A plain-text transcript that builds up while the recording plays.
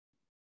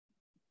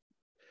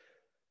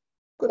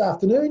Good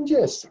afternoon,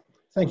 Jess.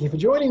 Thank you for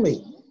joining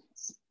me.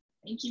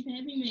 Thank you for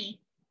having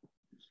me.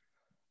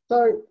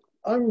 So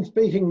I'm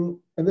speaking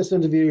in this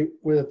interview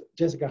with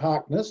Jessica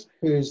Harkness,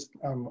 who's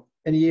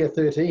in year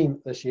 13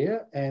 this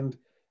year and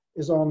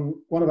is on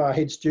one of our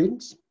head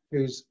students,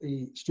 who's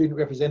the student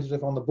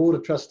representative on the Board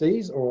of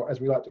Trustees, or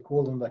as we like to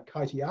call them, the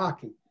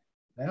Kaitiaki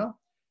now.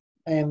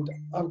 And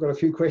I've got a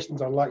few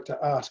questions I'd like to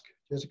ask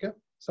Jessica.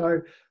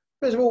 So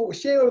first of all,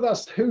 share with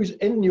us who's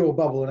in your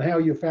bubble and how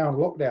you found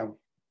lockdown.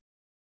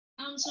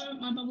 So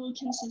my bubble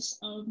consists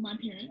of my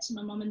parents,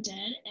 my mum and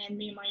dad, and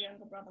me and my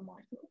younger brother,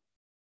 Michael.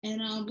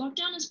 And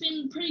lockdown has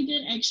been pretty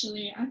good,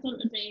 actually. I thought it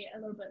would be a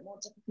little bit more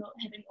difficult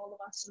having all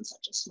of us in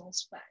such a small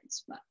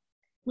space, but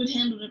we've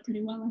handled it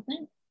pretty well, I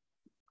think.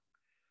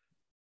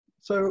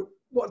 So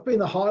what's been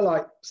the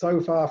highlight so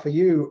far for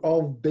you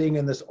of being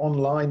in this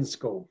online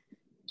school?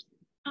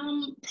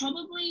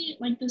 Probably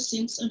like the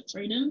sense of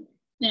freedom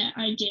that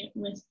I get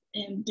with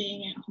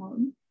being at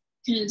home,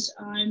 because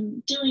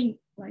I'm doing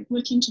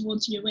working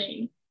towards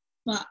UE,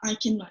 but I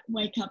can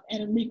wake up at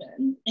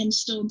 11 and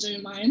still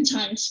do my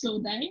entire school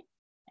day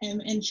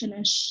and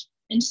finish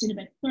instead of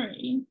at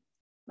 3,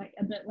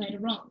 a bit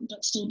later on,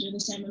 but still do the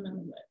same amount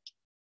of work.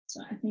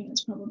 So I think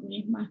that's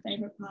probably my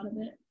favourite part of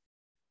it.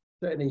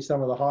 Certainly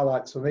some of the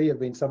highlights for me have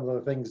been some of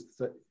the things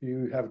that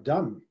you have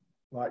done,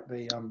 like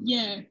the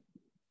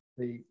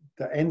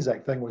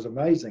Anzac thing was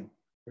amazing,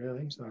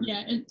 really. So.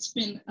 Yeah, it's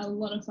been a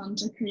lot of fun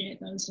to create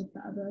those with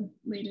the other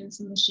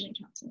leaders in the student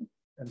council.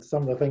 And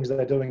some of the things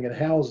they're doing in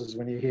houses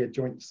when you hear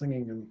joint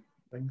singing and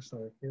things.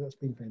 So yeah, that's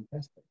been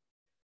fantastic.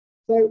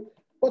 So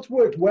what's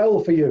worked well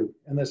for you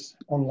in this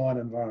online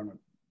environment?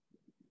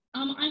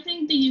 I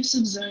think the use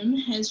of Zoom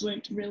has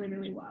worked really,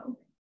 really well.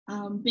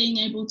 Being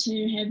able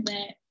to have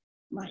that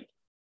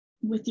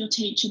with your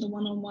teacher, the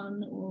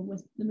one-on-one, or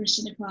with the rest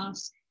of the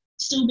class,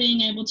 still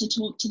being able to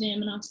talk to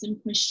them and ask them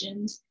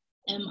questions.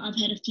 I've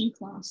had a few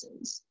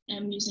classes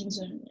using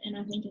Zoom, and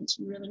I think it's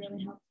really,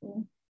 really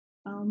helpful.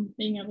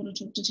 Being able to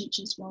talk to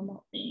teachers while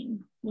not being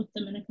with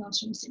them in a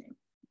classroom setting.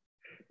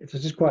 It's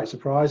just quite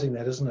surprising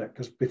that, isn't it?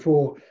 Because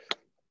before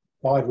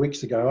 5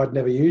 weeks ago, I'd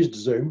never used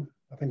Zoom.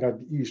 I think I'd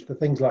used, for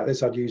things like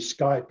this, I'd use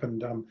Skype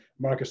and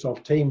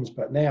Microsoft Teams,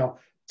 but now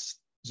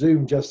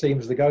Zoom just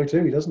seems the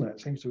go-to, doesn't it?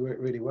 It seems to work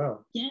really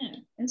well. Yeah,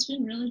 it's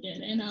been really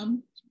good.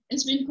 And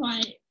it's been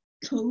quite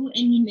cool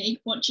and unique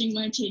watching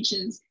my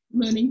teachers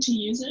learning to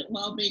use it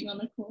while being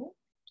on a call.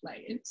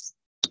 It's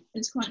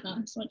quite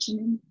nice watching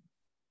them.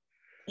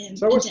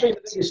 So what's been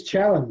the biggest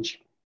challenge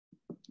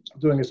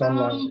of doing this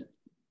online?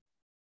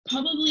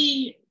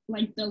 Probably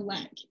the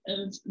lack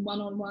of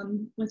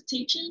one-on-one with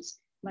teachers.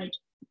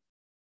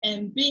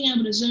 And being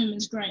able to Zoom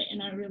is great,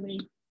 and I really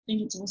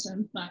think it's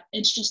awesome, but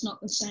it's just not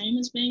the same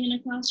as being in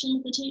a classroom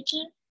with a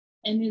teacher.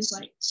 And there's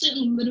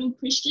certain little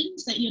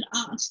questions that you'd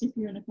ask if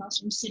you're in a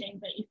classroom setting,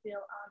 but you feel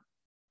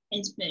aren't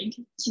as big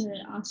to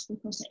ask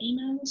across an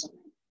email or something.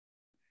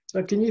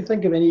 So can you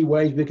think of any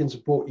ways we can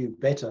support you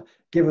better,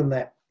 given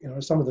that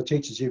some of the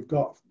teachers you've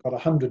got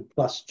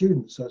 100+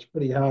 students, so it's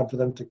pretty hard for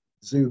them to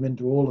zoom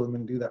into all of them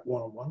and do that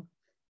one-on-one?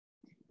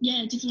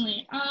 Yeah,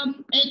 definitely.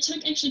 It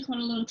took actually quite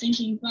a lot of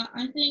thinking, but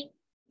I think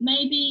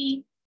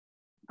maybe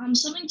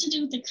something to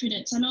do with the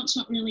credits. I know it's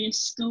not really a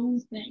school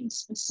thing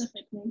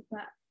specifically,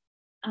 but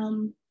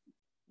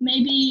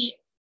maybe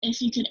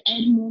if you could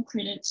add more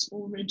credits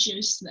or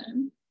reduce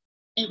them,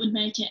 it would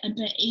make it a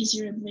bit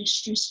easier and less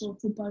stressful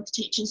for both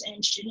teachers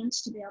and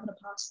students to be able to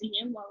pass the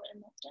year while we're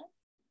in lockdown.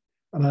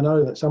 And I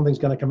know that something's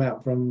going to come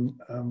out from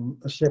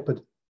a Shepherd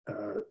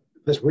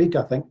this week,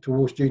 I think, to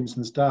all students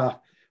and staff,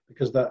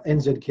 because the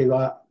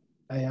NZQA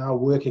are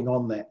working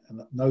on that,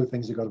 and no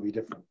things have got to be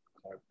different.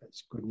 So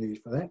that's good news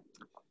for that.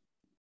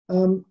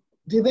 Do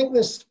you think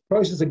this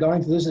process of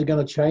going through this is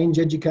going to change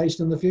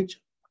education in the future?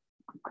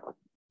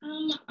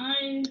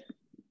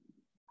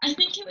 I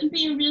think it would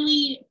be a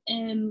really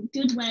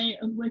good way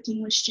of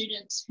working with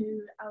students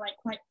who are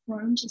quite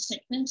prone to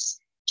sickness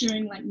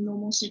during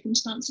normal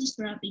circumstances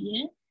throughout the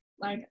year.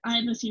 I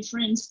have a few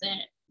friends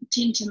that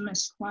tend to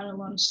miss quite a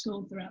lot of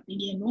school throughout the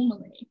year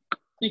normally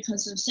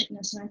because of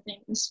sickness, and I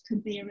think this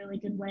could be a really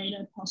good way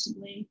to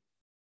possibly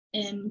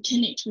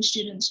connect with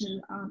students who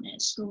aren't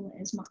at school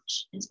as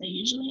much as they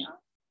usually are.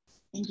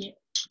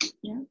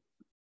 And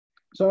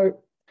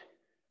So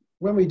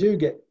when we do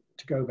get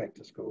to go back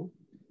to school,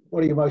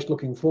 what are you most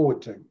looking forward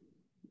to?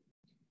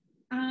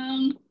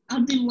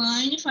 I'd be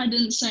lying if I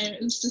didn't say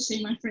it was to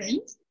see my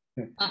friends.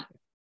 But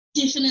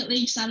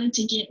definitely excited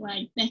to get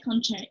back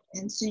on track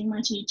and seeing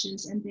my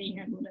teachers and being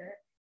able to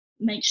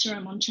make sure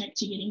I'm on track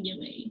to getting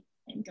UE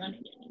and going to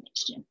uni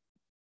next year.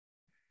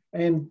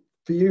 And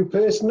for you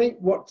personally,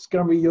 what's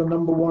going to be your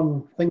number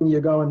one thing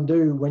you go and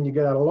do when you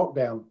get out of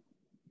lockdown?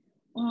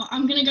 Well,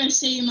 I'm going to go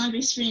see my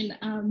best friend,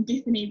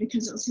 Bethany,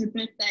 because it was her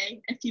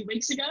birthday a few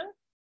weeks ago.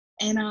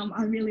 And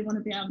I really want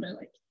to be able to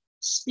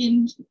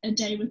spend a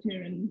day with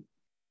her and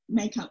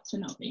make up for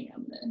not being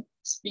able to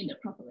spend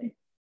it properly.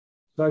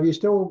 So have you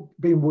still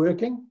been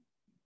working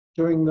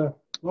during the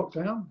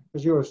lockdown?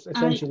 Because you're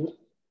essentially...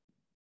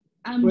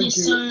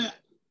 Yes, so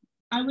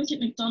I work at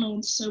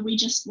McDonald's, so we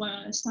just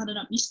started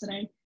up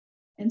yesterday.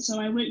 And so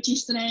I worked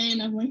yesterday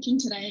and I'm working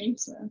today.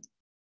 So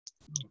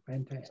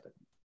Fantastic.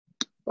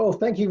 Well,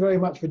 thank you very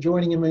much for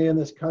joining me in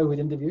this COVID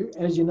interview.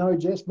 As you know,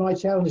 Jess, my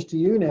challenge to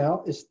you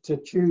now is to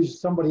choose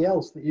somebody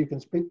else that you can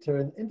speak to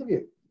in the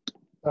interview.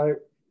 So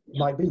it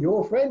might be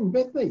your friend,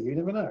 Bethany, you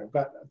never know,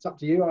 but it's up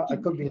to you.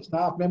 It could be a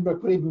staff member, it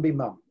could even be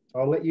mum. So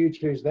I'll let you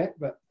choose that,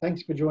 but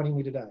thanks for joining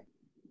me today.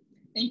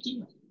 Thank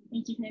you.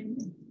 Thank you for having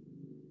me.